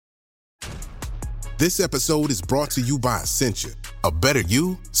This episode is brought to you by Essentia. A better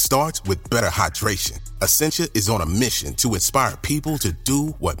you starts with better hydration. Essentia is on a mission to inspire people to do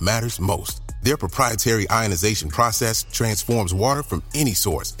what matters most. Their proprietary ionization process transforms water from any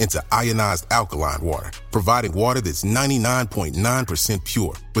source into ionized alkaline water, providing water that's 99.9%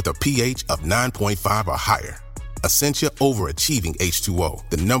 pure with a pH of 9.5 or higher. Essentia overachieving H2O,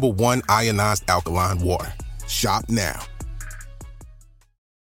 the #1 ionized alkaline water. Shop now.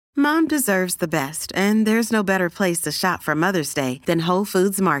 Mom deserves the best, and there's no better place to shop for Mother's Day than Whole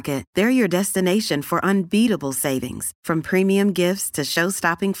Foods Market. They're your destination for unbeatable savings, from premium gifts to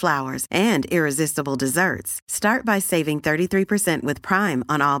show-stopping flowers and irresistible desserts. Start by saving 33% with Prime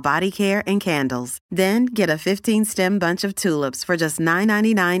on all body care and candles. Then get a 15-stem bunch of tulips for just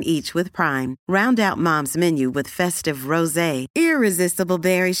 $9.99 each with Prime. Round out Mom's menu with festive rosé, irresistible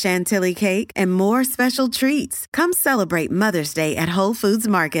berry chantilly cake, and more special treats. Come celebrate Mother's Day at Whole Foods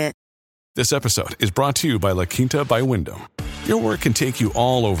Market. This episode is brought to you by La Quinta by Wyndham. Your work can take you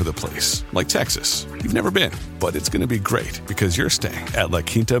all over the place, like Texas. You've never been, but it's going to be great because you're staying at La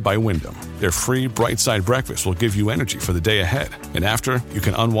Quinta by Wyndham. Their free Bright Side breakfast will give you energy for the day ahead. And after, you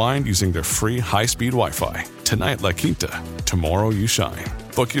can unwind using their free high-speed Wi-Fi. Tonight, La Quinta. Tomorrow, you shine.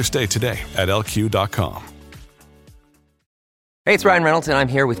 Book your stay today at lq.com. Hey, it's Ryan Reynolds, and I'm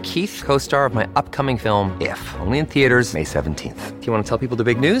here with Keith, co-star of my upcoming film, If, only in theaters May 17th. Do you want to tell people the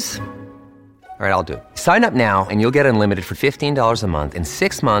big news? All right, I'll do it. Sign up now and you'll get unlimited for $15 a month and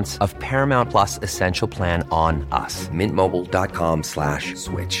 6 months of Paramount Plus Essential Plan on us.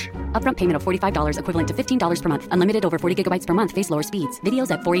 MintMobile.com/switch. Upfront payment of $45 equivalent to $15 per month. Unlimited over 40 gigabytes per month. Face lower speeds.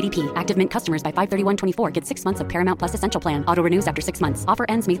 Videos at 480p. Active Mint customers by 531.24 get 6 months of Paramount Plus Essential Plan. Auto renews after 6 months. Offer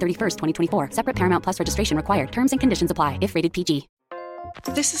ends May 31st, 2024. Separate Paramount Plus registration required. Terms and conditions apply if rated PG.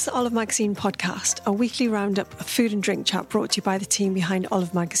 This is the Olive Magazine podcast, a weekly roundup of food and drink chat brought to you by the team behind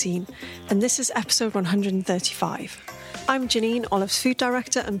Olive Magazine. And this is episode 135. I'm Janine, Olive's food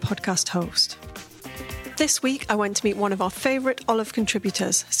director and podcast host. This week, I went to meet one of our favourite Olive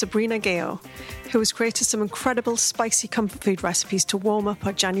contributors, Sabrina Ghayyour, who has created some incredible spicy comfort food recipes to warm up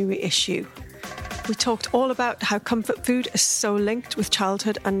our January issue. We talked all about how comfort food is so linked with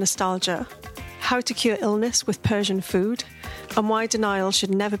childhood and nostalgia, how to cure illness with Persian food, and why denial should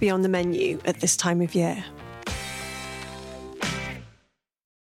never be on the menu at this time of year.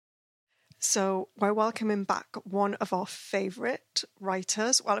 So we're welcoming back one of our favourite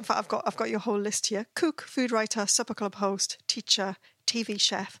writers. Well, in fact, I've got your whole list here. Cook, food writer, supper club host, teacher, TV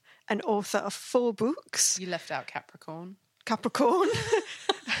chef, and author of 4 books. You left out Capricorn,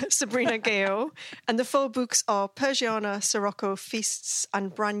 Sabrina Ghayyour. And the 4 books are Persiana, Sirocco, Feasts,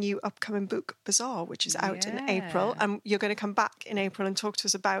 and brand new upcoming book, Bazaar, which is out in April. And you're going to come back in April and talk to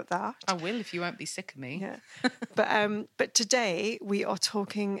us about that. I will, if you won't be sick of me. Yeah. But today we are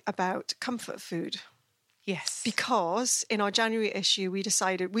talking about comfort food. Yes. Because in our January issue, we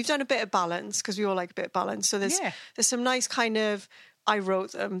decided we've done a bit of balance because we all like a bit of balance. So there's some nice kind of, I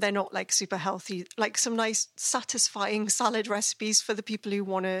wrote them, they're not like super healthy, like some nice satisfying salad recipes for the people who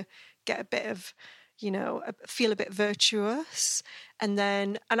want to get a bit of, feel a bit virtuous. And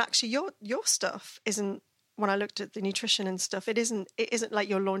actually your stuff isn't, when I looked at the nutrition and stuff, it isn't like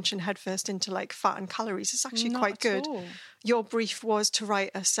you're launching headfirst into like fat and calories. It's actually quite good. All. Your brief was to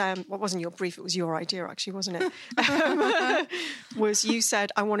write us, wasn't your brief, it was your idea actually, wasn't it? Was you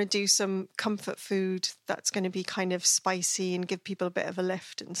said, I want to do some comfort food that's going to be kind of spicy and give people a bit of a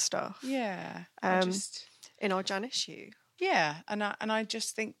lift and stuff. Yeah. In our Jan issue. Yeah. And I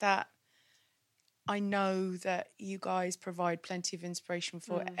just think that I know that you guys provide plenty of inspiration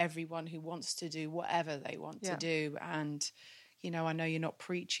for everyone who wants to do whatever they want to do. And, I know you're not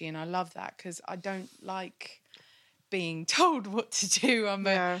preachy, and I love that because I don't like being told what to do.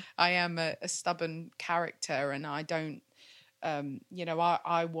 I am a stubborn character, and I don't,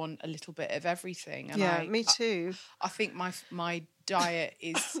 I want a little bit of everything. And me too. I think my diet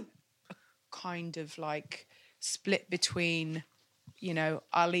is kind of like split between,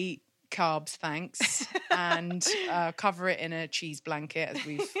 I'll eat carbs, thanks, and cover it in a cheese blanket, as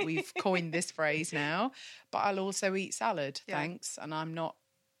we've coined this phrase now. But I'll also eat salad, thanks, and I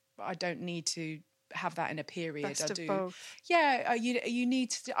don't need to have that in a period. Best I of do. Both. Yeah, you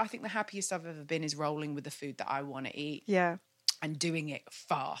need to. I think the happiest I've ever been is rolling with the food that I want to eat. Yeah. And doing it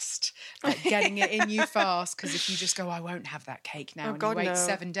fast, like getting it in you fast. Because if you just go, I won't have that cake now, and you wait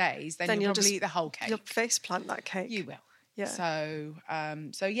 7 days, then you'll probably eat the whole cake. You'll face plant that cake. You will. Yeah. So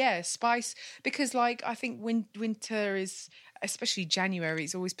yeah, spice, because like I think winter is, especially January,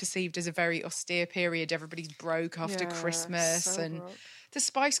 it's always perceived as a very austere period. Everybody's broke after Christmas, so and broke. the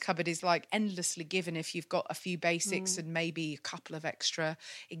spice cupboard is like endlessly given if you've got a few basics and maybe a couple of extra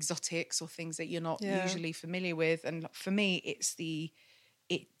exotics or things that you're not usually familiar with. And for me,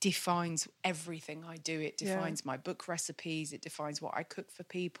 it defines everything I do. It defines my book recipes. It defines what I cook for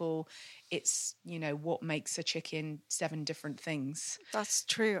people. It's, you know, what makes a chicken 7 different things. That's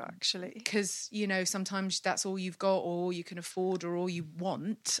true, actually. Because, you know, sometimes that's all you've got or all you can afford or all you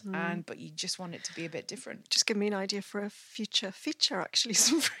want, but you just want it to be a bit different. Just give me an idea for a future feature, actually,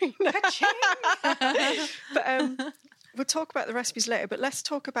 Sabrina. But we'll talk about the recipes later, but let's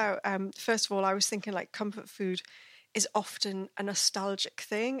talk about, first of all, I was thinking like comfort food is often a nostalgic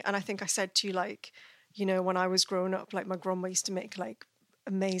thing. And I think I said to you, like, you know, when I was growing up, like my grandma used to make like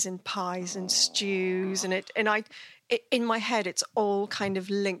amazing pies and stews, and in my head, it's all kind of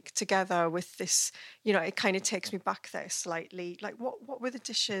linked together with this, you know, it kind of takes me back there slightly. Like what were the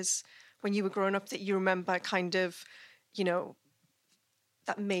dishes when you were growing up that you remember kind of, you know,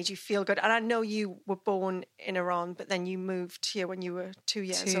 that made you feel good? And I know you were born in Iran, but then you moved here when you were 2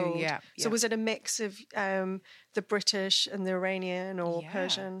 years old. Yeah. So was it a mix of the British and the Iranian or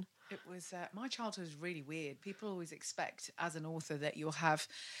Persian? It was, my childhood was really weird. People always expect as an author that you'll have,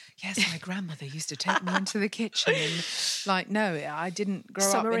 yes, my grandmother used to take me into the kitchen. And like, no, I didn't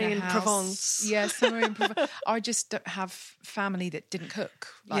grow up in a house. Provence. Yeah, somewhere in Provence. I just don't have family that didn't cook.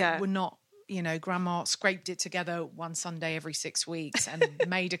 Like, we're not, you know, grandma scraped it together one Sunday every 6 weeks and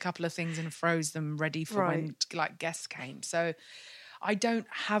made a couple of things and froze them ready for when like guests came. So I don't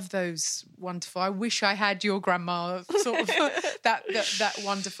have those wonderful, I wish I had your grandma sort of that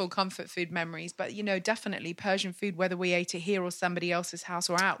wonderful comfort food memories. But, you know, definitely Persian food, whether we ate it here or somebody else's house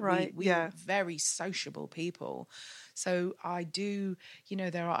or out, we were very sociable people. So I do, you know,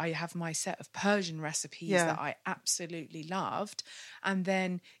 I have my set of Persian recipes that I absolutely loved. And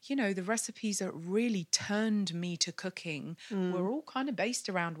then, you know, the recipes that really turned me to cooking were all kind of based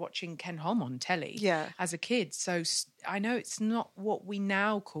around watching Ken Hom on telly as a kid. So I know it's not what we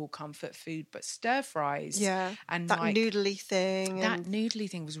now call comfort food, but stir fries. Yeah, and that like, noodly thing. That noodly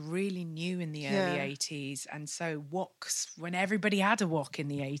thing was really new in the early 80s. And so woks, when everybody had a wok in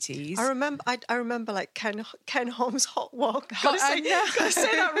the 80s. I remember like Ken Hom's hot wok. Gotta say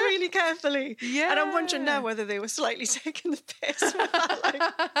that really carefully. Yeah. And I'm wondering now whether they were slightly taking the piss with that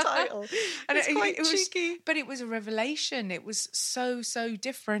like title. And it's quite cheeky. But it was a revelation. It was so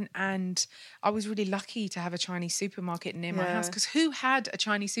different. And I was really lucky to have a Chinese supermarket near my house, because who had a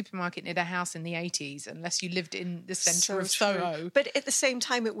Chinese supermarket near their house in the 80s unless you lived in the centre of Soho? But at the same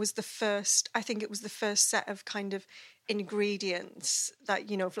time, it was the first set of kind of ingredients that,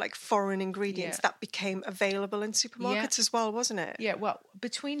 you know, like foreign ingredients that became available in supermarkets as well, wasn't it? Yeah, well,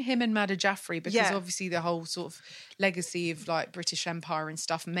 between him and Madhur Jaffrey, because obviously the whole sort of legacy of like British Empire and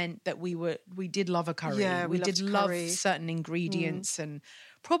stuff meant that we did love a curry. Yeah, we did love certain ingredients, and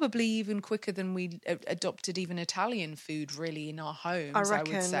probably even quicker than we adopted even Italian food really in our homes, I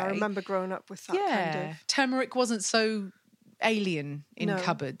reckon. I would say. I remember growing up with that kind of. Turmeric wasn't so alien in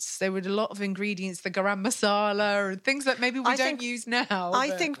cupboards. There were a lot of ingredients, the garam masala and things that maybe we don't use now. I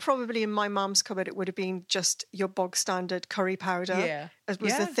think probably in my mum's cupboard it would have been just your bog standard curry powder. Yeah.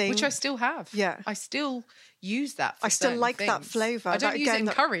 Was the thing. Which I still have. Yeah. I still use that for I still like things. that flavour. I don't use it in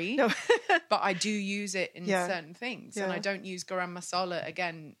curry, but I do use it in certain things. Yeah. And I don't use garam masala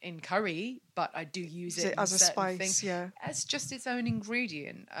again in curry, but I do use it as a spice, things. yeah. It's just its own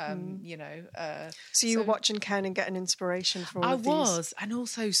ingredient, you know. So you were watching Ken and getting inspiration for all of these? I was, and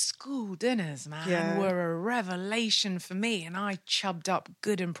also school dinners, man, were a revelation for me, and I chubbed up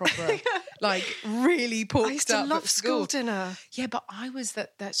good and proper, like really porked up. I used to love school dinner. Yeah, but I was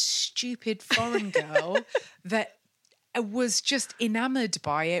that stupid foreign girl that was just enamoured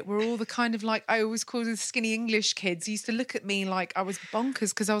by it. We're all the kind of like, I always call them skinny English kids. He used to look at me like I was bonkers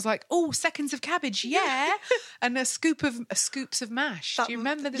because I was like, oh, seconds of cabbage, and scoops of mash. Do you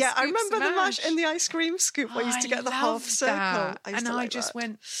remember the scoops of mash? Yeah, I remember the mash and the ice cream scoop. I used to get the half circle. I just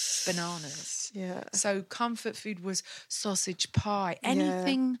went bananas. Yeah. So comfort food was sausage pie,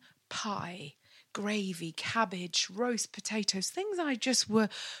 anything pie. Gravy, cabbage, roast potatoes, things I just were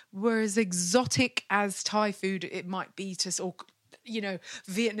as exotic as Thai food it might be to, or, you know,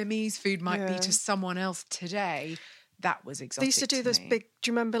 Vietnamese food might be to someone else today. That was exotic. They used to do this big,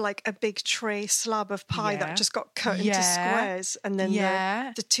 do you remember like a big tray slab of pie that just got cut into squares, and then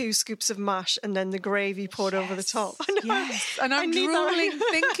the 2 scoops of mash and then the gravy poured over the top? Yes, and I'm drooling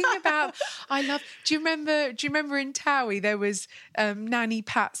thinking about. Do you remember in Towie there was Nanny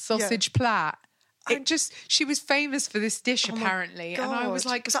Pat's sausage plat? She was famous for this dish apparently. And I was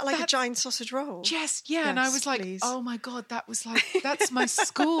like, was that like a giant sausage roll? Yes, yeah. And I was like, oh my God, that's my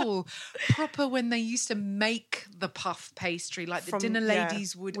school. Proper when they used to make the puff pastry, like the dinner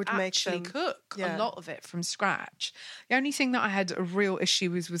ladies would actually cook a lot of it from scratch. The only thing that I had a real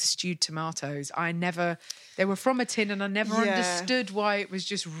issue was with stewed tomatoes. They were from a tin and I never understood why it was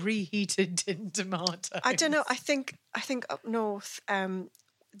just reheated tin tomatoes. I don't know. I think up north,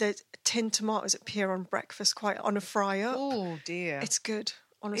 the tinned tomatoes appear on breakfast quite on a fry up. Oh dear, it's good.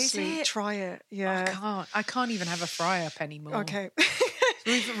 Honestly, try it. Yeah, I can't even have a fry up anymore. Okay,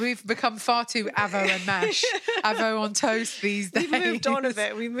 we've become far too avo and mash, avo on toast these days. We've moved on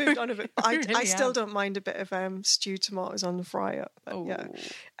of it. I still don't mind a bit of stewed tomatoes on the fry up. But yeah.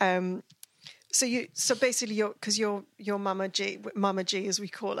 So basically, because your Mama G as we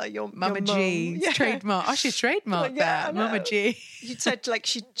call her, your Mama G, trademark. I should trademark that, Mama G. You said like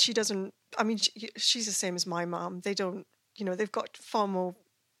she doesn't. I mean, she's the same as my mum. They don't. They've got far more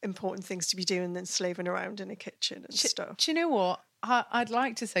important things to be doing than slaving around in a kitchen and stuff. Do you know what? I'd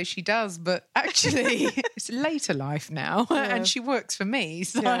like to say she does, but actually it's later life now and she works for me.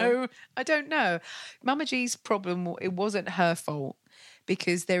 So I don't know. Mama G's problem, it wasn't her fault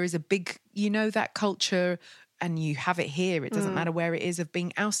because there is a big, that culture and you have it here. It doesn't matter where it is of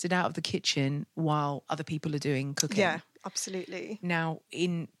being ousted out of the kitchen while other people are doing cooking. Yeah, absolutely. Now,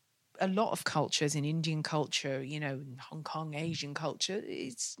 in a lot of cultures, in Indian culture, in Hong Kong, Asian culture,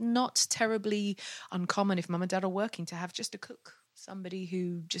 it's not terribly uncommon if mum and dad are working to have just a cook, somebody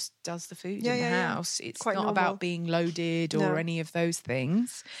who just does the food in the house. It's quite not normal. About being loaded or any of those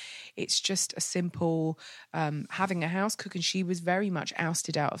things. It's just a simple having a house cook, and she was very much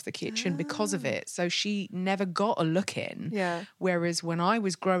ousted out of the kitchen because of it. So she never got a look in. Yeah. Whereas when I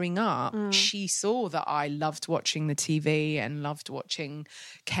was growing up, she saw that I loved watching the TV and loved watching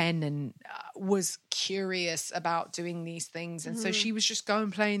Ken and was curious about doing these things. And so she was just go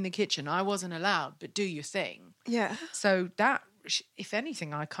and play in the kitchen. I wasn't allowed, but do your thing. Yeah. So that, if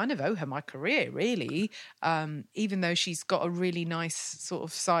anything, I kind of owe her my career, really, even though she's got a really nice sort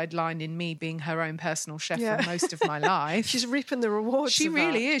of sideline in me being her own personal chef for most of my life. She's reaping the rewards. She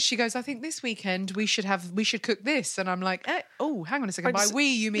really is. She goes, I think this weekend we should cook this. And I'm like, oh, hang on a second. By we,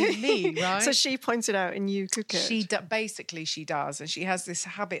 you mean me, right? So she points it out and you cook it. Basically, she does. And she has this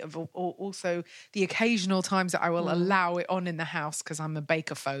habit of also the occasional times that I will allow it on in the house because I'm a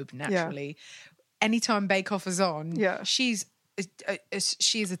baker-phobe naturally. Anytime Bake Off is on, she is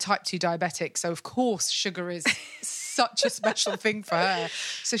a type 2 diabetic, so of course sugar is such a special thing for her.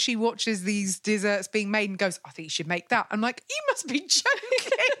 So she watches these desserts being made and goes, I think you should make that. I'm like, you must be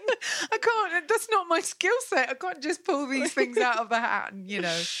joking. I can't, that's not my skill set. I can't just pull these things out of the hat and,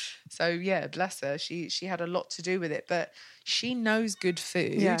 So yeah, bless her. She had a lot to do with it, but she knows good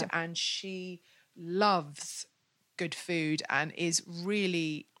food and she loves good food and is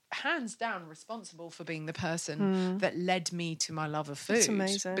really hands down responsible for being the person that led me to my love of food. That's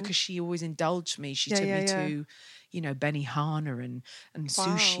amazing. Because she always indulged me. She took me to, Benihana and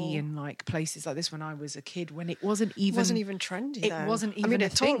sushi and like places like this when I was a kid, when it wasn't even trendy. It wasn't even a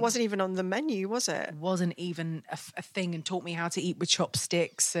thing. It wasn't even on the menu, was it? It wasn't even a thing, and taught me how to eat with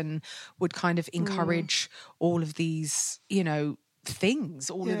chopsticks and would kind of encourage all of these, things,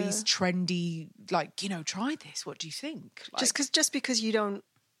 all of these trendy, like, try this. What do you think? Like, just because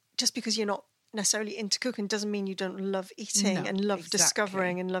you're not necessarily into cooking doesn't mean you don't love eating and love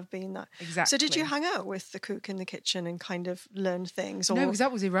discovering and love being that. Exactly. So did you hang out with the cook in the kitchen and kind of learn things? Or? No, because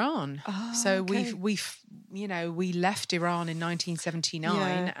that was Iran. Oh, so we left Iran in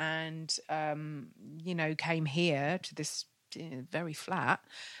 1979 and, came here to this very flat,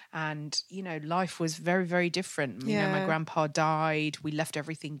 and life was very, very different. My grandpa died, we left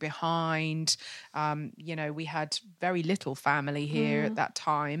everything behind. We had very little family here at that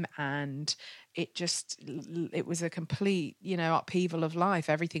time, and it was a complete upheaval of life.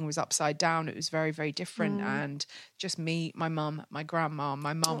 Everything was upside down. It was very, very different. And just me, my mum, my grandma.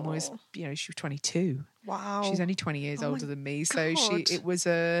 My mum was she was 22. Wow. She's only 20 years older than me. So it was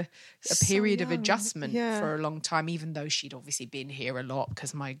a period of adjustment for a long time, even though she'd obviously been here a lot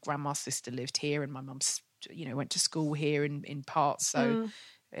because my grandma's sister lived here and my mum's, went to school here in parts. So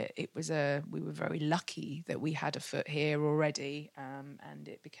we were very lucky that we had a foot here already, and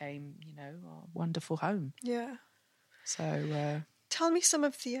it became, our wonderful home. Yeah. So tell me some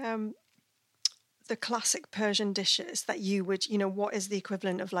of the the classic Persian dishes that you would, what is the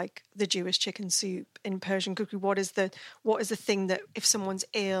equivalent of like the Jewish chicken soup in Persian cookery? What is the thing that if someone's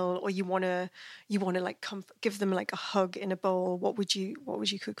ill or you want to like give them like a hug in a bowl, what would you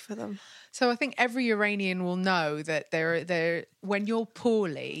cook for them? So I think every Iranian will know that they're when you're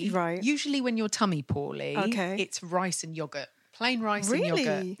poorly, right? Usually when you're tummy poorly, it's rice and yogurt, plain rice and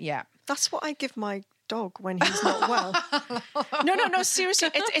yogurt. Yeah, that's what I give my dog when he's not well. No, seriously,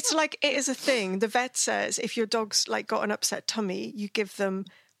 it's like, it is a thing. The vet says if your dog's like got an upset tummy, you give them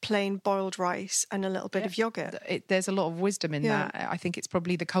plain boiled rice and a little bit of yogurt. There's a lot of wisdom in that. I think it's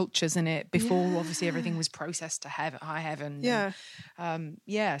probably the cultures in it before obviously everything was processed to high heaven. Yeah. And,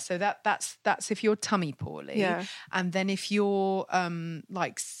 so that's if you're tummy poorly. Yeah. And then if you're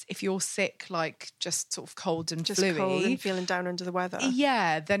if you're sick, like just sort of cold and just fluey, cold and feeling down under the weather.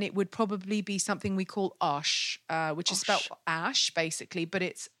 Yeah, then it would probably be something we call ash, which is spelled ash basically, but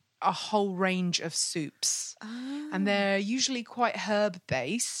it's a whole range of soups. And they're usually quite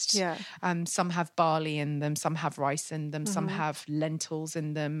herb-based. Yeah. Some have barley in them, some have rice in them, some have lentils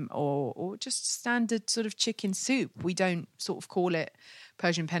in them, or just standard sort of chicken soup. We don't sort of call it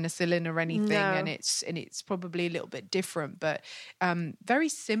Persian penicillin or anything, and it's probably a little bit different, but very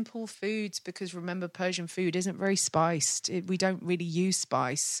simple foods, because remember, Persian food isn't very spiced. We don't really use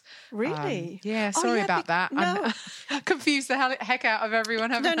spice. Really? Sorry about that. No. I confused the heck out of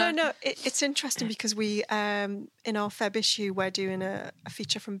everyone. No. It's interesting because we in our Feb issue we're doing a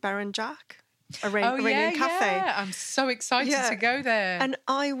feature from Baron Jack. Iranian cafe. Yeah. I'm so excited to go there. And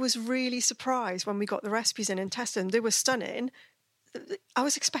I was really surprised when we got the recipes in and tested them. They were stunning. I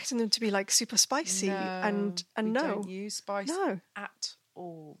was expecting them to be like super spicy, and we don't use spice at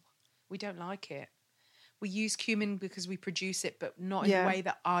all. We don't like it. We use cumin because we produce it, but not in the way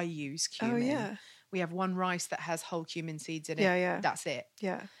that I use cumin. Oh yeah. We have one rice that has whole cumin seeds in it. Yeah. That's it.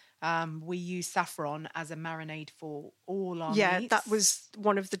 Yeah. We use saffron as a marinade for all our meats. Yeah, that was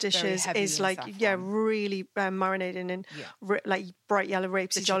one of the dishes. Is like saffron. really marinating in like bright yellow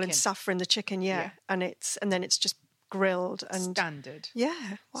rapeseed oil and saffron. The chicken, and then it's just grilled and standard. Yeah.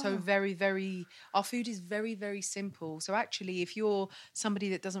 Wow. So very, very, our food is very, very simple. So actually, if you're somebody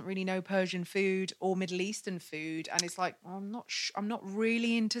that doesn't really know Persian food or Middle Eastern food, and it's like, I'm not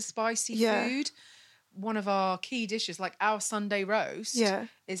really into spicy food. One of our key dishes, like our Sunday roast,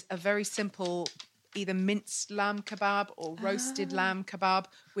 is a very simple either minced lamb kebab or roasted lamb kebab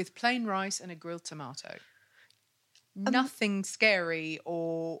with plain rice and a grilled tomato. Nothing scary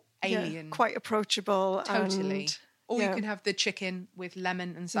or alien. Quite approachable. Totally. And, or you can have the chicken with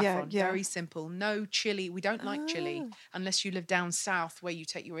lemon and saffron. Very simple. No chili. We don't like chili unless you live down south where you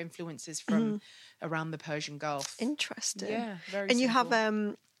take your influences from around the Persian Gulf. Interesting. Yeah, very and simple. You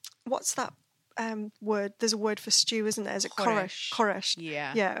have, what's that word? There's a word for stew, isn't there? Is it koresh? Koresh.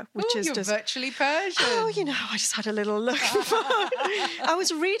 Yeah. Which is you're just virtually Persian. Oh, I just had a little look. I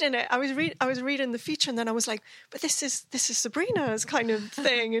was reading it. I was reading the feature, and then I was like, but this is Sabrina's kind of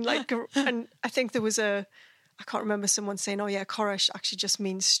thing, and I think there was I can't remember someone saying, oh yeah, koresh actually just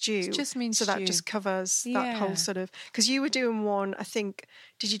means stew. It just means so stew. that just covers that whole sort of, because you were doing one, I think,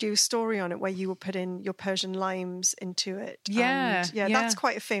 did you do a story on it where you were putting your Persian limes into it? Yeah. That's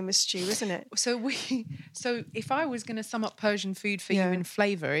quite a famous stew, isn't it? So if I was going to sum up Persian food for you in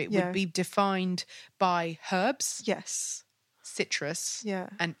flavour, it would be defined by herbs. Yes. Citrus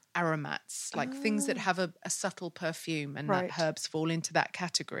and aromats, like things that have a subtle perfume, and that herbs fall into that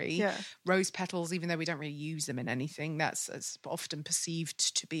category. Rose petals, even though we don't really use them in anything, that's often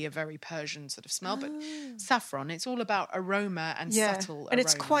perceived to be a very Persian sort of smell. But saffron, it's all about aroma and subtle and aroma.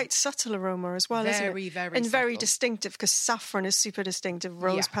 it's quite subtle aroma as well, isn't it? Very, very and subtle. Very distinctive, because saffron is super distinctive.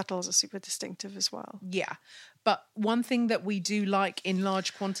 Rose petals are super distinctive as well. Yeah. But one thing that we do like in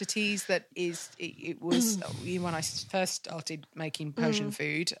large quantities that is, it was when I first started making Persian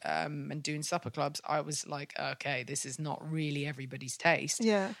food and doing supper clubs, I was like, okay, this is not really everybody's taste.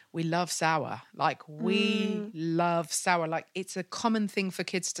 Yeah. We love sour. Like, we love sour. Like, it's a common thing for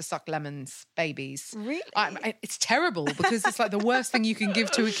kids to suck lemons, babies. Really? It's terrible because it's like the worst thing you can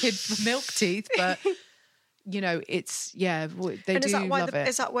give to a kid for milk teeth. But, it's, they and do love it.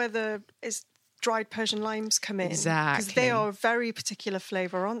 Is that where dried Persian limes come in? Exactly. Because they are a very particular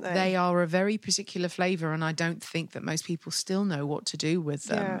flavour, aren't they? They are a very particular flavour, and I don't think that most people still know what to do with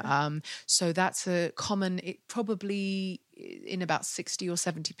them. Yeah. So that's a common, it probably in about 60 or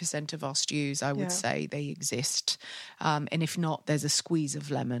 70% of our stews, I would say they exist. And if not, there's a squeeze of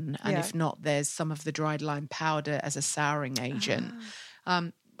lemon. And if not, there's some of the dried lime powder as a souring agent.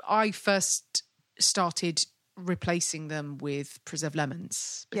 I first started replacing them with preserved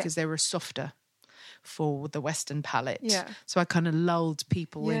lemons because they were softer. for the Western palate. Yeah. So I kind of lulled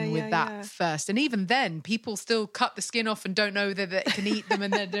people in with that first. And even then, people still cut the skin off and don't know that they can eat them,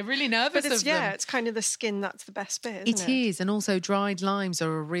 and they're really nervous of them. Yeah, it's kind of the skin that's the best bit, isn't it? It is. And also dried limes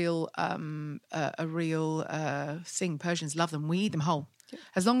are a real thing. Persians love them. We eat them whole. Yeah.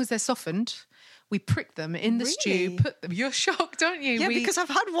 As long as they're softened, we prick them in the stew, put them... You're shocked, aren't you? Yeah, because I've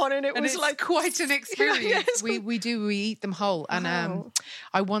had one and it was like... quite an experience. Yeah, we eat them whole. And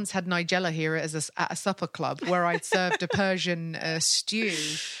I once had Nigella here at a supper club where I'd served a Persian stew,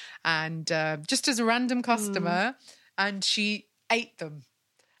 and just as a random customer, and she ate them.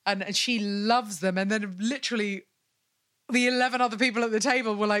 And she loves them. And then literally... the 11 other people at the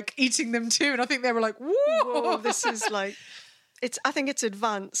table were like eating them too. And I think they were like, whoa, this is like... I think it's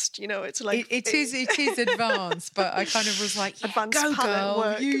advanced, you know. It's like it is advanced, but I kind of was like, advanced go girl,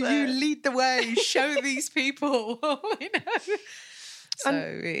 work you lead the way, show these people, you know. So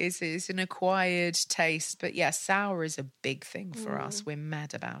it's an acquired taste, but yeah, sour is a big thing for us. We're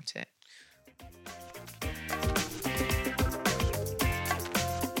mad about it.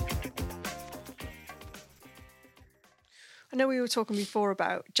 I know we were talking before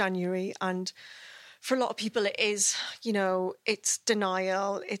about January, and for a lot of people it is, you know, it's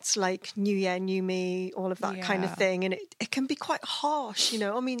denial, it's like new year, new me, all of that kind of thing. And it can be quite harsh, you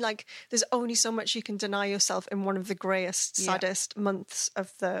know. I mean, like, there's only so much you can deny yourself in one of the greyest, saddest months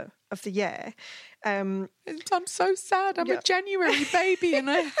of the year. I'm so sad. I'm a January baby, and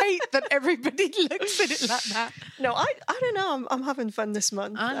I hate that everybody looks at it like that. No, I don't know. I'm having fun this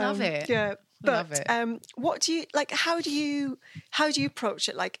month. I love it. Yeah. But what do you like? How do you approach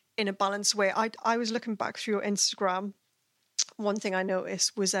it, like, in a balanced way? I was looking back through your Instagram. One thing I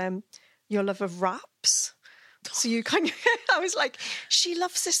noticed was your love of wraps. So you kind of, I was like, she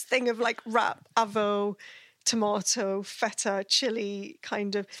loves this thing of like wrap, avo, tomato, feta, chili,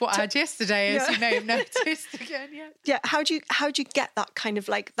 kind of. It's what I had yesterday, as you may have noticed again. Yeah. Yeah. How do you get that kind of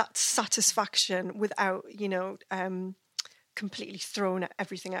like that satisfaction without, you know, completely thrown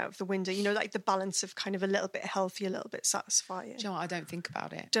everything out of the window, you know, like the balance of kind of a little bit healthy, a little bit satisfying? Do you know what? I don't think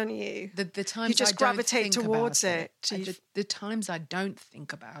about it. Don't you? The times you just I gravitate don't think towards about it. The times I don't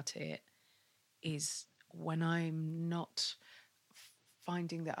think about it is when I'm not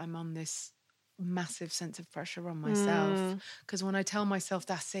finding that I'm on this massive sense of pressure on myself. Because when I tell myself,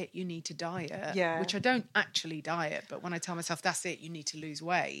 that's it, you need to diet, which I don't actually diet, but when I tell myself, that's it, you need to lose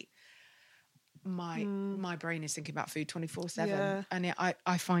weight, my brain is thinking about food 24/7, and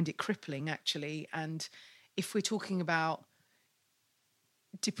I find it crippling, actually. And if we're talking about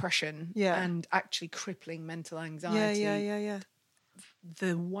depression and actually crippling mental anxiety,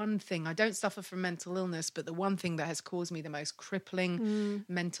 the one thing, I don't suffer from mental illness, but the one thing that has caused me the most crippling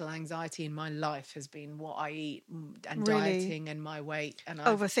mental anxiety in my life has been what I eat and dieting and my weight, and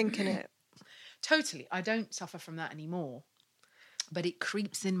overthinking it. Totally, I don't suffer from that anymore. But it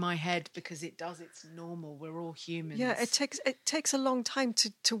creeps in my head because it does. It's normal. We're all humans. Yeah, it takes a long time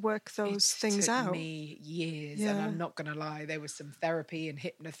to work those things out. It took me years, and I'm not going to lie. There was some therapy and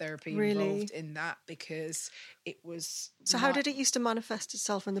hypnotherapy involved in that, because it was... So how did it used to manifest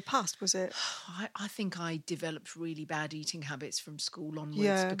itself in the past? Was it... I think I developed really bad eating habits from school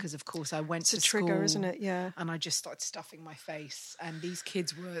onwards, because, of course, I went to school. It's a trigger, isn't it? Yeah. And I just started stuffing my face. And these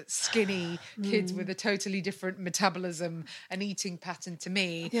kids were skinny kids with a totally different metabolism and eating pattern to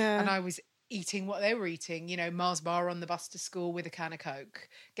me. Yeah. And I was eating what they were eating, you know, Mars bar on the bus to school with a can of Coke.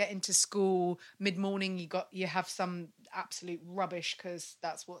 Get into school, mid-morning you have some absolute rubbish because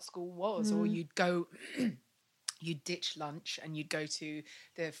that's what school was. Or you'd go... You'd ditch lunch and you'd go to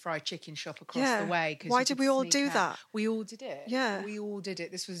the fried chicken shop across the way. Why did we all do that? We all did it. Yeah. We all did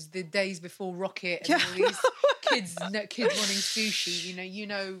it. This was the days before Rocket and all these kids wanting sushi. You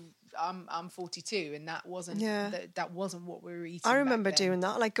know, I'm 42, and that wasn't that wasn't what we were eating. I remember doing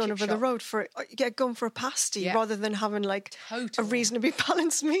that, like going over the road going for a pasty rather than having like a reasonably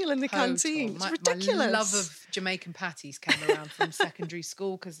balanced meal in the canteen. It's ridiculous. My love of Jamaican patties came around from secondary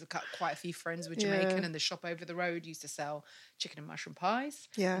school, because quite a few friends were Jamaican, and the shop over the road used to sell chicken and mushroom pies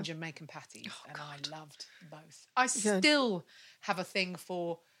and Jamaican patties, and I loved both. I still have a thing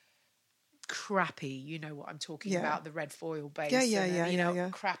for crappy, you know what I'm talking about, the red foil base,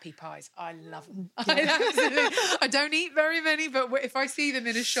 crappy pies. I love them. I don't eat very many, but if I see them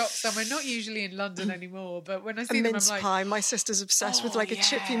in a shop somewhere, not usually in London anymore, but when I see them, I'm like, pie. My sister's obsessed with like a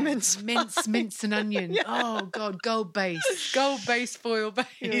chippy mince and onion. Oh God, gold base foil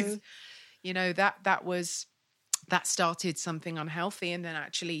base. You know, that was that started something unhealthy. And then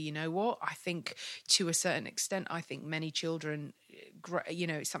actually, you know what? I think to a certain extent, I think many children, you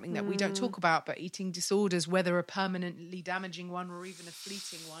know, it's something that we don't talk about, but eating disorders, whether a permanently damaging one or even a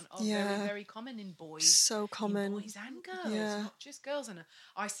fleeting one, are very, very common in boys. So common. In boys and girls, not just girls. And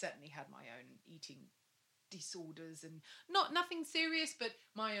I certainly had my own eating disorders, and nothing serious, but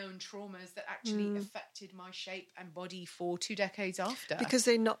my own traumas that actually affected my shape and body for 2 decades after. Because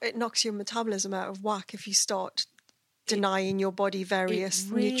it knocks your metabolism out of whack if you start denying your body various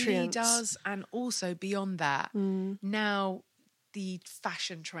nutrients. It really does. And also beyond that, now the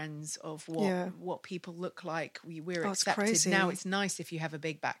fashion trends of what people look like, we're accepted. Crazy. Now it's nice if you have a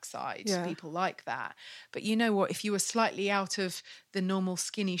big backside. People like that. But you know what? If you were slightly out of the normal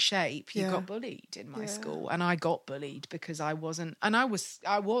skinny shape, you got bullied in my school. And I got bullied because I wasn't, and I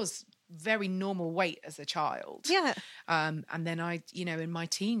was very normal weight as a child. Yeah. And then I, you know, in my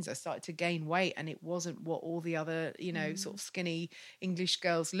teens, I started to gain weight, and it wasn't what all the other, you know, sort of skinny English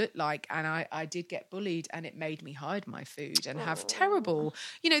girls looked like. And I did get bullied, and it made me hide my food and have terrible,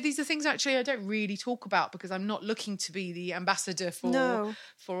 you know, these are things actually I don't really talk about because I'm not looking to be the ambassador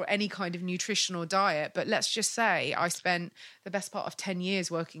for any kind of nutritional diet. But let's just say I spent the best part of 10 years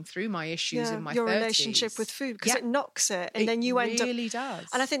working through my issues in my 30s. Your relationship with food, because it knocks it. And then you end up... It really does.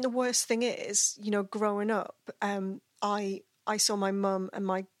 And I think the worst thing is, you know, growing up, I saw my mum and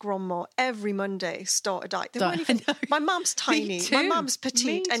my grandma every Monday start a diet. They weren't even, my mum's tiny, my mum's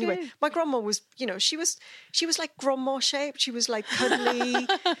petite. Anyway, my grandma was, you know, she was like grandma shaped. She was like cuddly.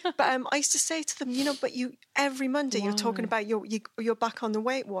 But I used to say to them, you know, but you every Monday you're talking about you're back on the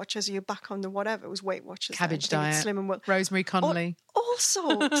Weight Watchers, or you're back on the whatever. It was Weight Watchers. Cabbage diet. Slim and well. Rosemary Connolly. All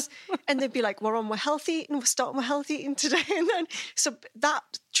sorts. And they'd be like, we're healthy eating, we're starting with healthy eating today. And then, so that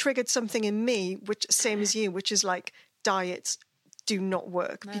triggered something in me, which same as you, which is like, diets do not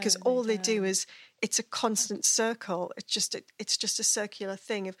work, because all they do is, it's a constant circle. It's just a circular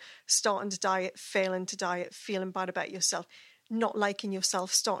thing of starting to diet, failing to diet, feeling bad about yourself, not liking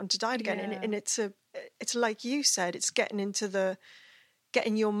yourself, starting to diet again. And it's like you said, it's getting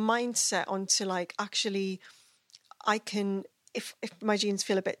your mindset onto like, actually I can, if my jeans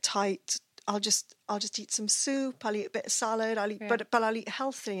feel a bit tight, I'll just eat some soup, I'll eat a bit of salad, but I'll eat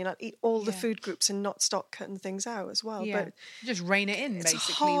healthy, and I'll eat all the food groups and not start cutting things out as well. Yeah. But just rein it in, it's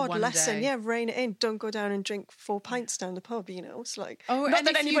basically. It's a hard lesson. Day. Yeah, rein it in. Don't go down and drink 4 pints down the pub, you know. It's like, not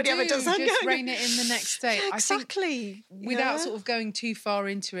that anybody ever does that. Just rein it in the next day. Yeah, exactly. I think, without sort of going too far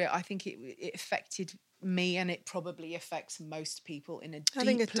into it, I think it affected me, and it probably affects most people in a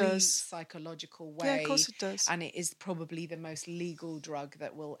deeply psychological way. Yeah, of course it does. And it is probably the most legal drug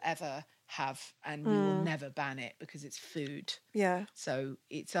that we'll ever have, and we will never ban it because it's food. Yeah. So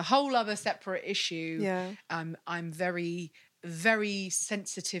it's a whole other separate issue. Yeah. I'm very, very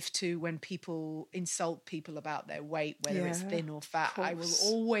sensitive to when people insult people about their weight, whether it's thin or fat. I will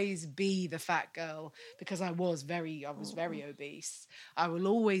always be the fat girl because I was very obese. I will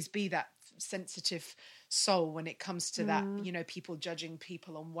always be that sensitive soul when it comes to that, you know, people judging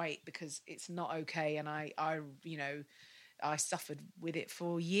people on weight, because it's not okay. And I you know, I suffered with it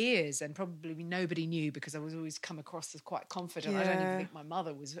for years, and probably nobody knew because I was always come across as quite confident. I don't even think my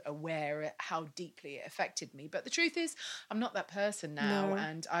mother was aware of how deeply it affected me. But the truth is, I'm not that person now.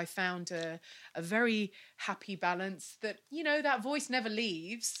 And I found a very happy balance that, you know, that voice never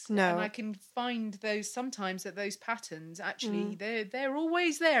leaves. And I can find those patterns, actually, they're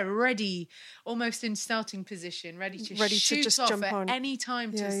always there, ready, almost in starting position, ready to shoot just off jump at on. Any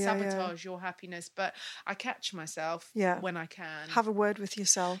time to sabotage your happiness. But I catch myself when I can. Have a word with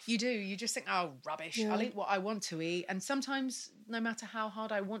yourself. You do. You just think, oh, rubbish. I'll eat what I want to eat. And sometimes, no matter how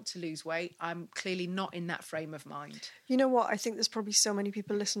hard I want to lose weight, I'm clearly not in that frame of mind. You know what? I think there's probably so many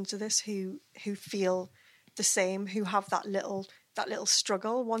people listening to this who feel the same, who have that little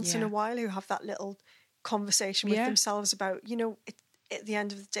struggle once in a while, who have that little conversation with themselves about, you know, at the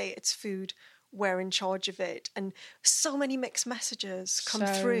end of the day, it's food. We're in charge of it, and so many mixed messages come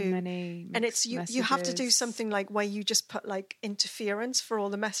through, and it's you have to do something like where you just put like interference for all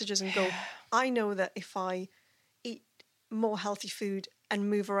the messages and go, I know that if I eat more healthy food and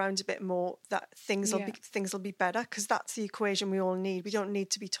move around a bit more, that things will be better, because that's the equation we all need. We don't need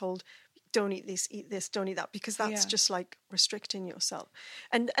to be told, don't eat this, don't eat that, because that's just like restricting yourself.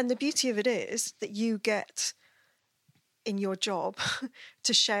 And the beauty of it is that you get in your job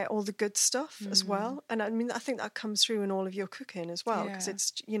to share all the good stuff as well. And I mean, I think that comes through in all of your cooking as well, because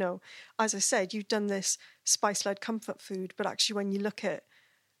it's, you know, as I said, you've done this spice-led comfort food, but actually when you look at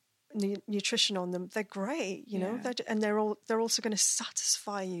nutrition on them, they're great, you know, and they're also going to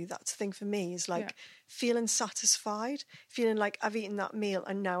satisfy you. That's the thing for me, is like feeling satisfied, feeling like I've eaten that meal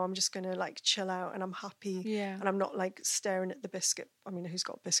and now I'm just going to like chill out and I'm happy and I'm not like staring at the biscuit. I mean, who's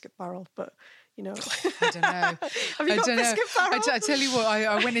got a biscuit barrel, but you know. I don't know. Have you got a biscuit barrel? I tell you what,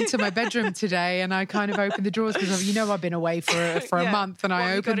 I went into my bedroom today and I kind of opened the drawers because, you know, I've been away for a month, and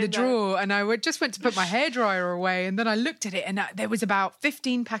I opened the drawer and I just went to put my hairdryer away, and then I looked at it and there was about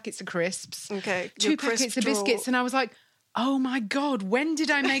 15 packets of crisps, 2 packets of biscuits, and I was like, oh my God, when did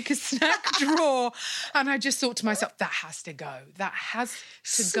I make a snack drawer? And I just thought to myself, that has to go. That has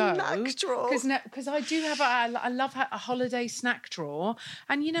to go. Snack drawer. Because I do have, I love a holiday snack drawer.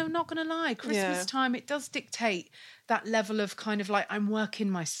 And, you know, not going to lie, Christmas time, it does dictate that level of kind of like, I'm working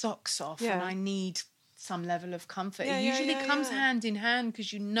my socks off and I need some level of comfort. It usually comes hand in hand,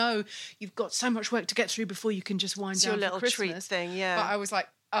 because you know you've got so much work to get through before you can just wind down your for little Christmas. Treat thing, But I was like,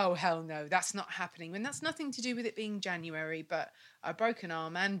 oh, hell no, that's not happening. And that's nothing to do with it being January, but I broke an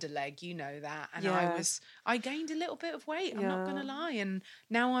arm and a leg, you know that. And I gained a little bit of weight, I'm not going to lie. And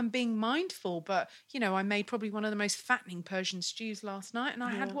now I'm being mindful. But, you know, I made probably one of the most fattening Persian stews last night, and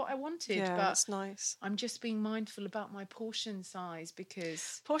I had what I wanted. Yeah, but that's nice. I'm just being mindful about my portion size,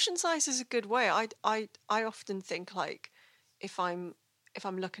 because... Portion size is a good way. I often think, like, if I'm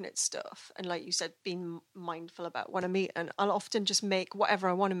looking at stuff and, like you said, being mindful about what I'm eating, I'll often just make whatever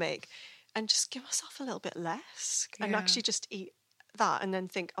I want to make and just give myself a little bit less and actually just eat that and then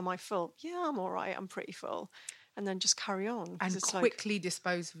think, am I full? Yeah, I'm all right. I'm pretty full. And then just carry on. And quickly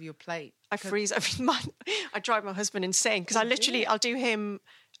dispose of your plate. I freeze. I mean, I drive my husband insane, because I'll do him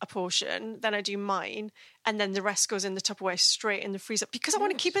a portion, then I do mine, and then the rest goes in the Tupperware straight in the freezer, because I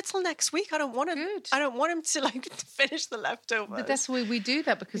want to keep it till next week. I don't want him to like finish the leftovers. But that's why we do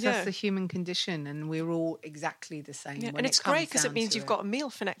that, because that's the human condition, and we're all exactly the same. And it's great, because it means you've got a meal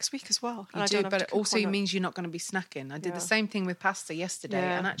for next week as well. You do, but it also means you're not going to be snacking. I did the same thing with pasta yesterday,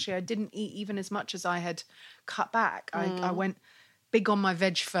 and actually I didn't eat even as much as I had cut back. I went big on my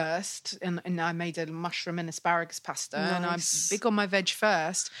veg first, and I made a mushroom and asparagus pasta, and I'm big on my veg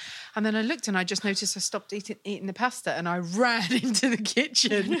first, and then I looked and I just noticed I stopped eating the pasta, and I ran into the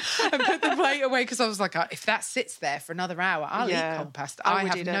kitchen and put the plate away, because I was like, if that sits there for another hour, I'll eat cold pasta. I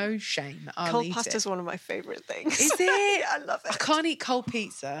have no shame. Cold pasta is one of my favourite things. Is it? I love it. I can't eat cold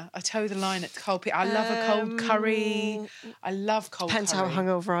pizza. I toe the line at cold pizza. I love a cold curry. I love cold curry. Depends how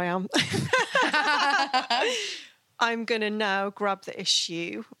hungover I am. I'm going to now grab the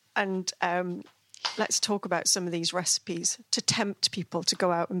issue and let's talk about some of these recipes to tempt people to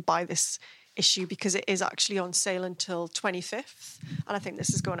go out and buy this issue, because it is actually on sale until 25th. And I think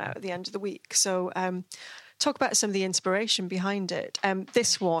this is going out at the end of the week. So talk about some of the inspiration behind it.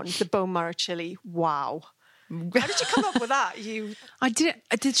 This one, the bone marrow chili, wow. How did you come up with that? I didn't.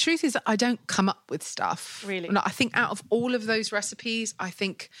 The truth is, I don't come up with stuff. Really? No, I think out of all of those recipes, I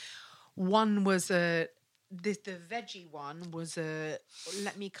think one was the veggie one was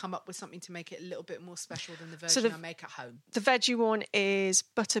let me come up with something to make it a little bit more special than the version I make at home. The veggie one is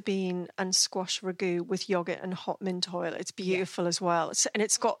butter bean and squash ragu with yogurt and hot mint oil. It's beautiful as well. And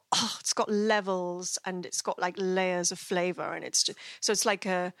it's got levels, and it's got like layers of flavour, and it's like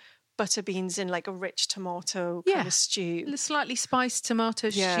a butter beans in like a rich tomato kind of stew. A slightly spiced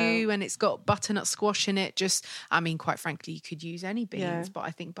tomato stew, and it's got butternut squash in it. Quite frankly, you could use any beans, but I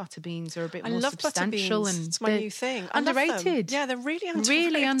think butter beans are a bit more substantial. And it's my new thing. Underrated. Yeah, they're really underrated.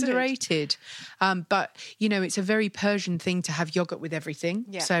 Really underrated. But, you know, it's a very Persian thing to have yogurt with everything.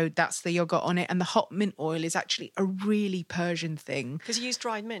 Yeah. So that's the yogurt on it. And the hot mint oil is actually a really Persian thing. Because you use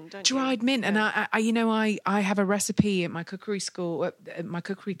dried mint, don't you? Dried mint. Yeah. And I have a recipe at my cookery school, at my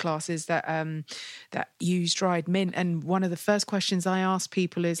cookery classes that use dried mint, and one of the first questions I ask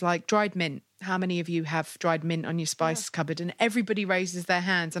people is like, dried mint, how many of you have dried mint on your spice cupboard? And everybody raises their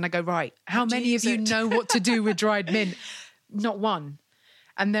hands, and I go, right, how many of you know what to do with dried mint? Not one.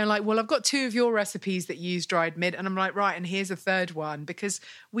 And they're like, well, I've got 2 of your recipes that use dried mint. And I'm like, right, and here's a third one. Because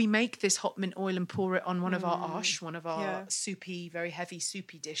we make this hot mint oil and pour it on one of our osh, one of our soupy, very heavy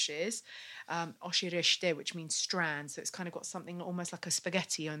soupy dishes. Oshi rishte, which means strand. So it's kind of got something almost like a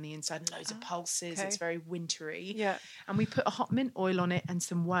spaghetti on the inside, and loads of pulses. Okay. It's very wintry. Yeah. And we put a hot mint oil on it and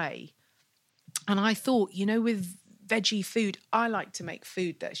some whey. And I thought, you know, with veggie food, I like to make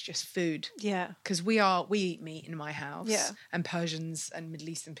food that's just food. Yeah. Because we eat meat in my house. Yeah. And Persians and Middle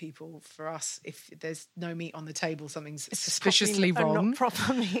Eastern people, for us, if there's no meat on the table, something's suspiciously wrong. A not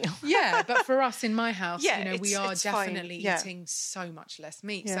proper meal. Yeah, but for us in my house, you know, we are definitely eating so much less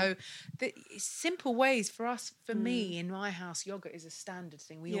meat. Yeah. So the simple ways for us, for me, in my house, yogurt is a standard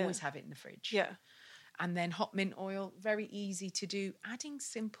thing. We always have it in the fridge. Yeah. And then hot mint oil, very easy to do. Adding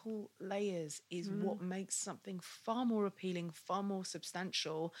simple layers is what makes something far more appealing, far more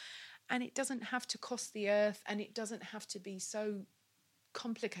substantial. And it doesn't have to cost the earth, and it doesn't have to be so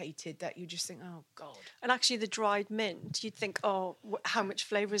complicated that you just think, oh, God. And actually the dried mint, you'd think, oh, how much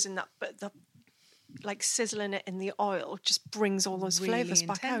flavour is in that? But like sizzling it in the oil just brings all those really flavours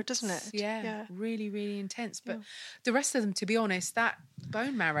back out, doesn't it? Yeah, really, really intense. But the rest of them, to be honest, that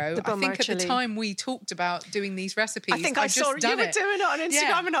bone marrow, The bone marrow I think chili. at the time we talked about doing these recipes, I think I saw you were doing it on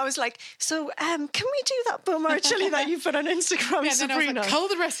Instagram, and I was like, so can we do that bone marrow chili that you put on Instagram, Yeah, Sabrina? I was like, cull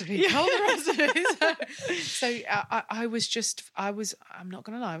the recipe. So I'm not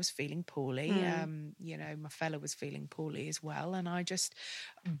going to lie, I was feeling poorly. My fella was feeling poorly as well. And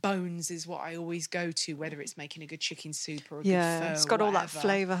bones is what I always go to, whether it's making a good chicken soup or a good pho. It's got all that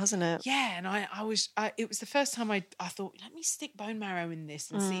flavour, hasn't it? Yeah, and it was the first time I thought, let me stick bone marrow in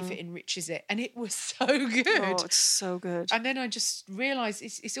this and see if it enriches it. And it was so good. Oh, it's so good. And then I just realised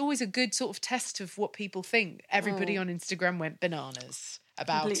it's always a good sort of test of what people think. Everybody on Instagram went bananas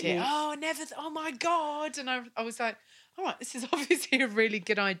about Completely. it. Oh my God. And I was like, all right, this is obviously a really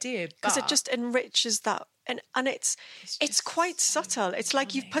good idea. Because it just enriches that. And it's quite subtle. It's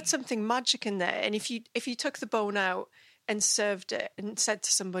like you've put something magic in there. And if you took the bone out and served it and said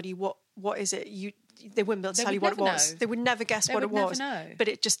to somebody, what is it? They wouldn't be able to tell you what it was. They would never guess what it was. But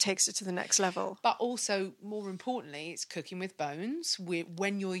it just takes it to the next level. But also, more importantly, it's cooking with bones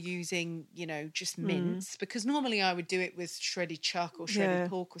when you're using, just mince. Because normally I would do it with shredded chuck or shredded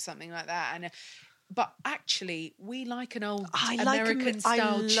pork or something like that. But actually, we like an old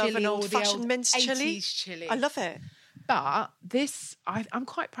American-style chili. I love an old-fashioned minced 80s chili. I love it. But this, I'm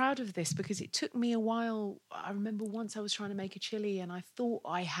quite proud of this because it took me a while. I remember once I was trying to make a chili and I thought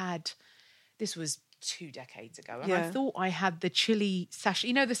this was 2 decades ago, and I thought I had the chili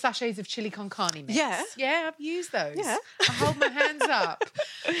sachet. The sachets of chili con carne mix? Yeah, I've used those. Yeah. I hold my hands up.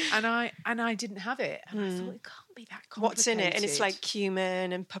 And I didn't have it. And I thought, it can't be that complicated. What's in it? And it's like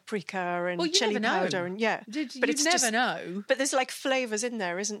cumin and paprika and chili powder. And but it's never know. But there's like flavours in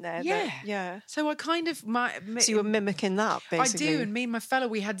there, isn't there? Yeah. So I kind of... So you were mimicking that, basically. I do. And me and my fellow,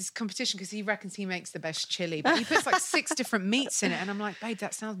 we had this competition because he reckons he makes the best chili. But he puts like 6 different meats in it. And I'm like, babe,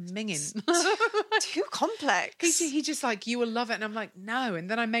 that sounds minging. Too complex. He just like, you will love it. And I'm like, no. And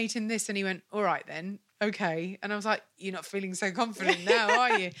then I made him this and he went, all right then. Okay. And I was like, you're not feeling so confident now,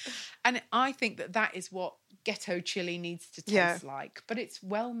 are you? And I think that is what ghetto chili needs to taste like. But it's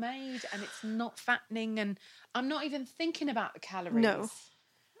well made and it's not fattening. And I'm not even thinking about the calories. No.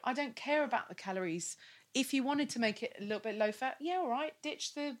 I don't care about the calories. If you wanted to make it a little bit low fat, all right,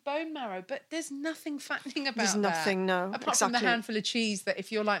 ditch the bone marrow. But there's nothing fattening about There's nothing, no. Apart from the handful of cheese that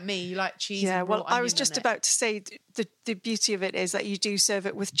if you're like me, you like cheese and raw onion. I was just about to say the beauty of it is that you do serve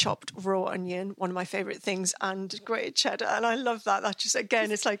it with chopped raw onion, one of my favourite things, and grated cheddar. And I love that. That just, again,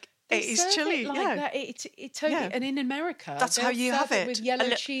 it's like 80s chili. That. It totally, and in America, that's how you have it. With yellow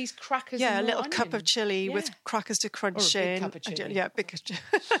cheese, crackers, and a little onion. cup of chili with crackers to crunch or a big in. Cup of chili. Big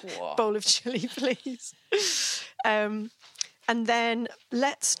bowl of chili, please. And then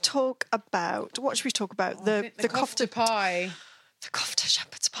let's talk about, what should we talk about? The kofta pie. The kofta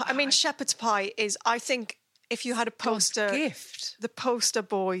shepherd's pie. I mean, shepherd's pie is, I think, if you had a poster, God's gift. The poster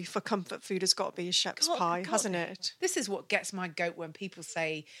boy for comfort food has got to be a shepherd's pie, hasn't it? This is what gets my goat when people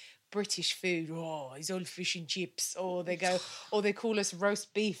say British food, it's all fish and chips, or they call us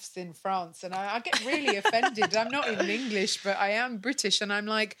roast beefs in France, and I get really offended. I'm not even English, but I am British, and I'm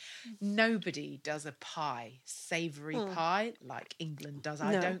like, nobody does a pie, savoury pie, like England does.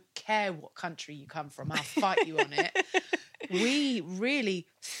 I don't care what country you come from, I'll fight you on it. We really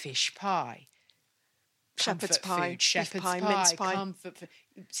fish pie. Shepherd's pie, shepherd's pie, pie, mince pie, comfort food,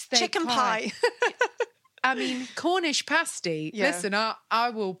 steak chicken pie. I mean, Cornish pasty. Yeah. Listen, I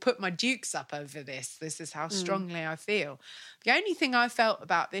will put my dukes up over this. This is how strongly I feel. The only thing I felt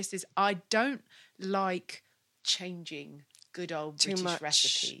about this is I don't like changing good old British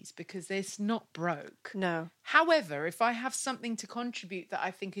recipes because it's not broke. No. However, if I have something to contribute that I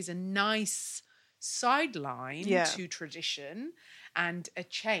think is a nice sideline to tradition and a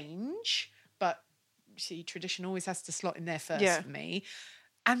change, but see, tradition always has to slot in there first for me.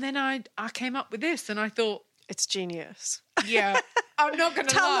 And then I came up with this and I thought... It's genius. Yeah. I'm not going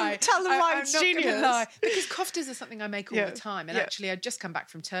to lie. Tell them why it's genius. I'm not going to lie. Because koftas are something I make all the time. And actually, I'd just come back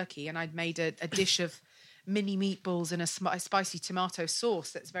from Turkey and I'd made a dish of mini meatballs and a spicy tomato sauce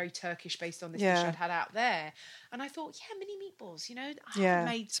that's very Turkish based on this dish I'd had out there. And I thought, mini meatballs,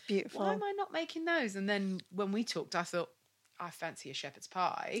 it's beautiful. Why am I not making those? And then when we talked, I thought, I fancy a shepherd's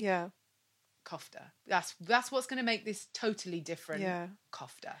pie. Yeah. kofta. That's what's going to make this totally different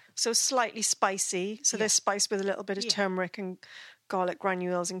kofta. So slightly spicy. So they're spiced with a little bit of turmeric and garlic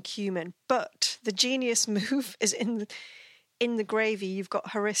granules and cumin. But the genius move is in the gravy. You've got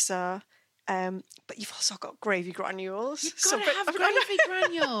harissa, but you've also got gravy granules. You've got to have gravy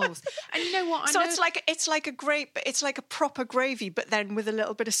granules. And you know what? It's like a proper gravy, but then with a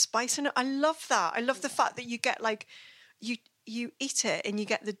little bit of spice in it. I love that. I love the fact that you get like you eat it and you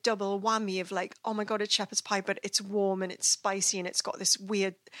get the double whammy of like, oh my God, it's shepherd's pie, but it's warm and it's spicy and it's got this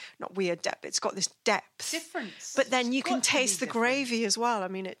not weird depth, it's got this depth. Difference. But then you can taste the gravy as well. I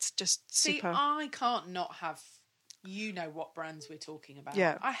mean, it's just super. See, I can't not have, you know what brands we're talking about.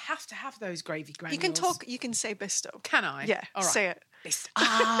 Yeah. I have to have those gravy granules. You can say Bisto. Can I? Yeah, all right. say it.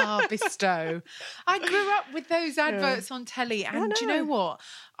 Bisto. I grew up with those adverts on telly, and do you know what?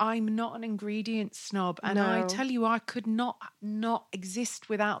 I'm not an ingredient snob, and I tell you, I could not exist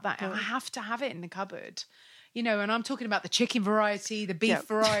without that. I have to have it in the cupboard. You know, and I'm talking about the chicken variety, the beef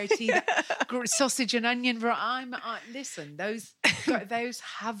variety, the sausage and onion variety. Listen, those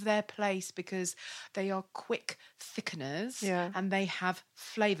have their place because they are quick thickeners and they have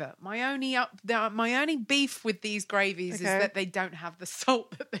flavour. My only beef with these gravies is that they don't have the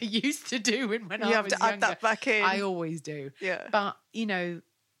salt that they used to do when I was younger. You have to add that back in. I always do. Yeah. But, you know,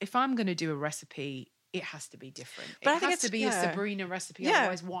 if I'm going to do a recipe, it has to be different. But it has to be a Sabrina recipe,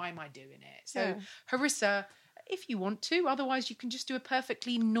 otherwise why am I doing it? So harissa, if you want to. Otherwise, you can just do a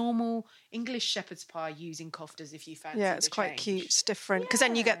perfectly normal English shepherd's pie using koftas if you fancy. Yeah, it's quite cute. It's different because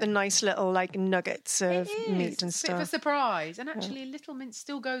then you get the nice little like nuggets of meat and stuff. It's a bit of a surprise, and actually, a little mint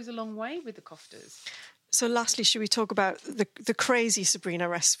still goes a long way with the koftas. So lastly, should we talk about the crazy Sabrina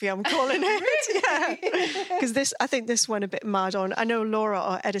recipe, I'm calling it? Yeah. Because I think this went a bit mad on. I know Laura,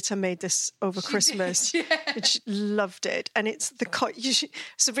 our editor, made this over Christmas. And she loved it. And it's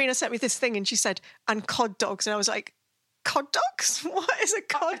Sabrina sent me this thing and she said, and cod dogs. And I was like, cod dogs? What is a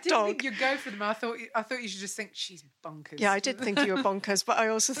cod dog? I didn't think you'd go for them. I thought you should just think she's bonkers. Yeah, I did think you were bonkers, but I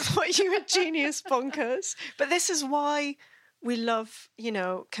also thought you were genius bonkers. But this is why we love,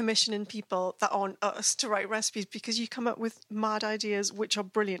 commissioning people that aren't us to write recipes, because you come up with mad ideas which are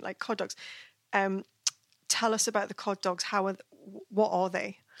brilliant, like cod dogs. Tell us about the cod dogs. What are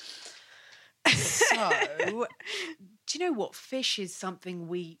they? So, do you know what? Fish is something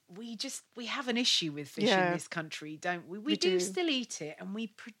we have an issue with fish in this country, don't we? We do still eat it, and we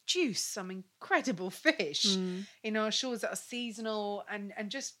produce some incredible fish in our shores that are seasonal and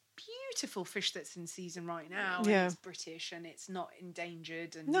just beautiful fish that's in season right now. And it's British and it's not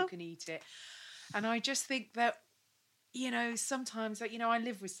endangered and you can eat it. And I just think that, sometimes, I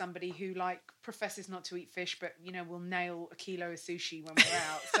live with somebody who professes not to eat fish, but, will nail a kilo of sushi when we're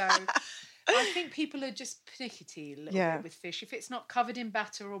out. So I think people are just pernickety a little bit with fish. If it's not covered in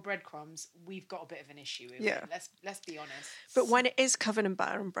batter or breadcrumbs, we've got a bit of an issue with it. Let's be honest. But when it is covered in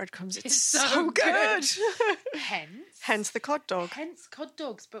batter and breadcrumbs, it's so good. Hence the cod dog. Hence cod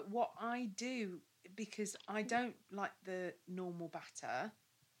dogs. But what I do, because I don't like the normal batter,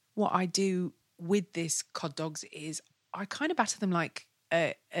 what I do with this cod dogs is I kind of batter them like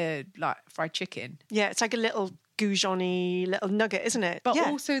fried chicken. Yeah, it's like a little goujony little nugget, isn't it? But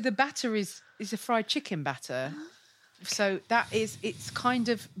also the batter is a fried chicken batter. So it's kind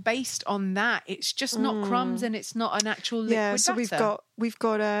of based on that. It's just not crumbs and it's not an actual liquid batter. So we've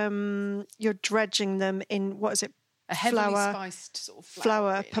got you're dredging them in, what is it? A heavily spiced sort of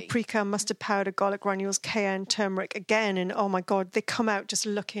flour, really. Paprika, mustard powder, garlic granules, cayenne, turmeric again, and oh my God, they come out just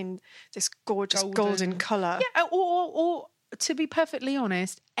looking this gorgeous golden colour. Yeah, or to be perfectly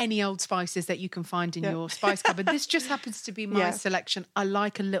honest, any old spices that you can find in your spice cupboard. This just happens to be my selection. I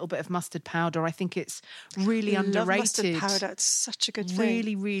like a little bit of mustard powder. I think it's really underrated. Love mustard powder. It's such a good thing.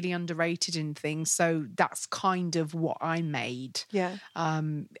 Really, really underrated in things. So that's kind of what I made. Yeah.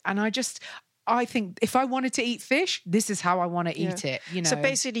 And I think if I wanted to eat fish, this is how I want to eat it. So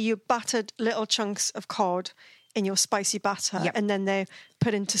basically you battered little chunks of cod in your spicy batter and then they're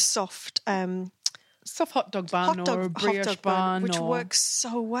put into soft hot dog bun or a brioche bun, which works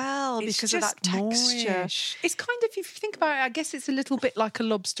so well because of that texture. It's kind of, if you think about it, I guess it's a little bit like a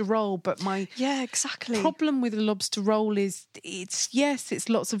lobster roll, but my problem with a lobster roll is it's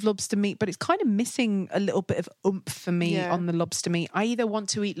lots of lobster meat, but it's kind of missing a little bit of oomph for me on the lobster meat. I either want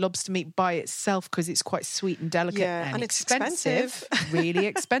to eat lobster meat by itself because it's quite sweet and delicate and it's expensive. Really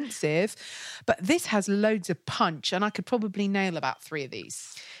expensive, but this has loads of punch and I could probably nail about 3 of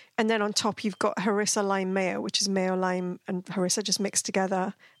these. And then on top, you've got harissa lime mayo, which is mayo, lime and harissa just mixed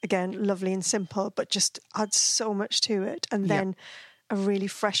together. Again, lovely and simple, but just adds so much to it. And then a really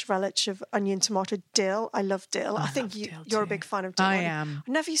fresh relish of onion, tomato, dill. I love dill. I think you're a big fan of dill. I am.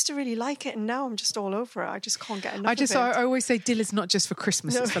 I never used to really like it, and now I'm just all over it. I just can't get enough of it. I always say dill is not just for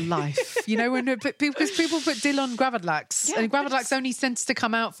Christmas, it's for life. You know, because people put dill on gravlax, and gravlax only tends to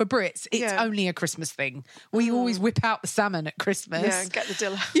come out for Brits. It's only a Christmas thing. We always whip out the salmon at Christmas. Yeah, and get the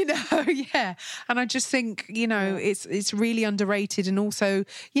dill out. You know, yeah. And I just think, you know, it's really underrated. And also,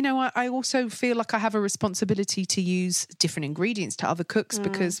 you know, I also feel like I have a responsibility to use different ingredients to other cooks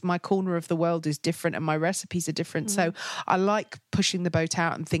because my corner of the world is different and my recipes are different. So I like pushing the boat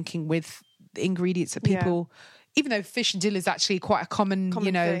out and thinking with ingredients that people... Even though fish and dill is actually quite a common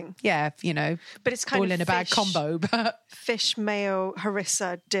you know, thing. You know, but it's kind boil of in a bag combo. But fish, mayo,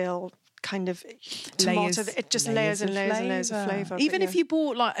 harissa, dill, kind of tomato. It just layers and layers and layers of flavour. Even if you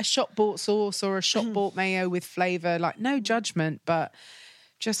bought like a shop bought sauce or a shop bought mayo with flavour, like no judgment, but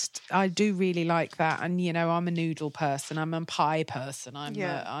just I do really like that. And you know, I'm a noodle person. I'm a pie person.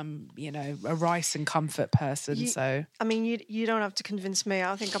 I'm you know, a rice and comfort person. So I mean, you don't have to convince me.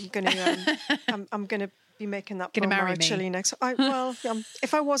 I think I'm gonna I'm gonna be making that Gonna marry me. chili next.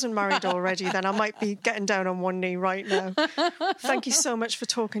 If I wasn't married already, then I might be getting down on one knee right now. Thank you so much for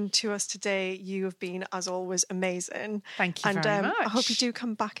talking to us today. You have been, as always, amazing. Thank you very much. I hope you do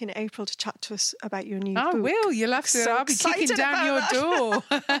come back in April to chat to us about your new book. I will. You'll have to. So I'll be kicking down your door.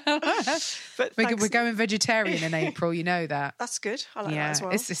 But we're going vegetarian in April. You know that. That's good. I like that as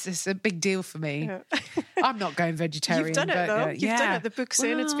well. It's a big deal for me. Yeah. I'm not going vegetarian. You've done it though. You've done it. The book's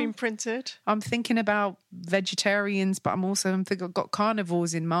in. It's been printed. I'm thinking about vegetarians, but I've got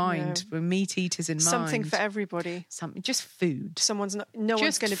carnivores in mind, with meat eaters in mind. Something for everybody. Just food. No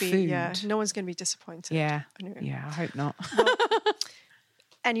one's going to be disappointed. Yeah, I hope not. Well,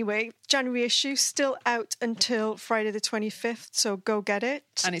 anyway, January issue still out until Friday the 25th, so go get it.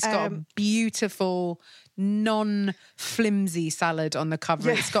 And it's got a beautiful, non-flimsy salad on the cover.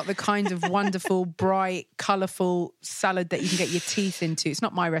 Yeah. It's got the kind of wonderful, bright, colourful salad that you can get your teeth into. It's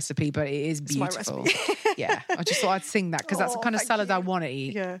not my recipe, but it is beautiful. Yeah, I just thought I'd sing that because that's the kind of salad I want to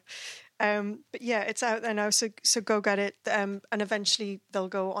eat. Yeah. But yeah, it's out there now, so go get it. And eventually they'll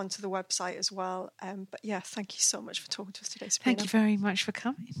go onto the website as well. But yeah, thank you so much for talking to us today, Sabrina. Thank you very much for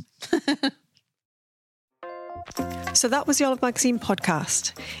coming. So that was the Olive Magazine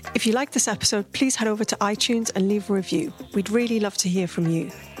podcast. If you liked this episode, please head over to iTunes and leave a review. We'd really love to hear from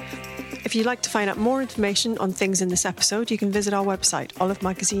you. If you'd like to find out more information on things in this episode, you can visit our website,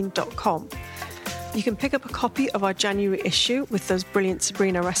 olivemagazine.com. You can pick up a copy of our January issue with those brilliant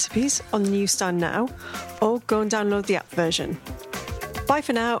Sabrina recipes on the newsstand now, or go and download the app version. Bye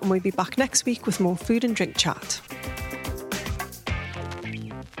for now, and we'll be back next week with more food and drink chat.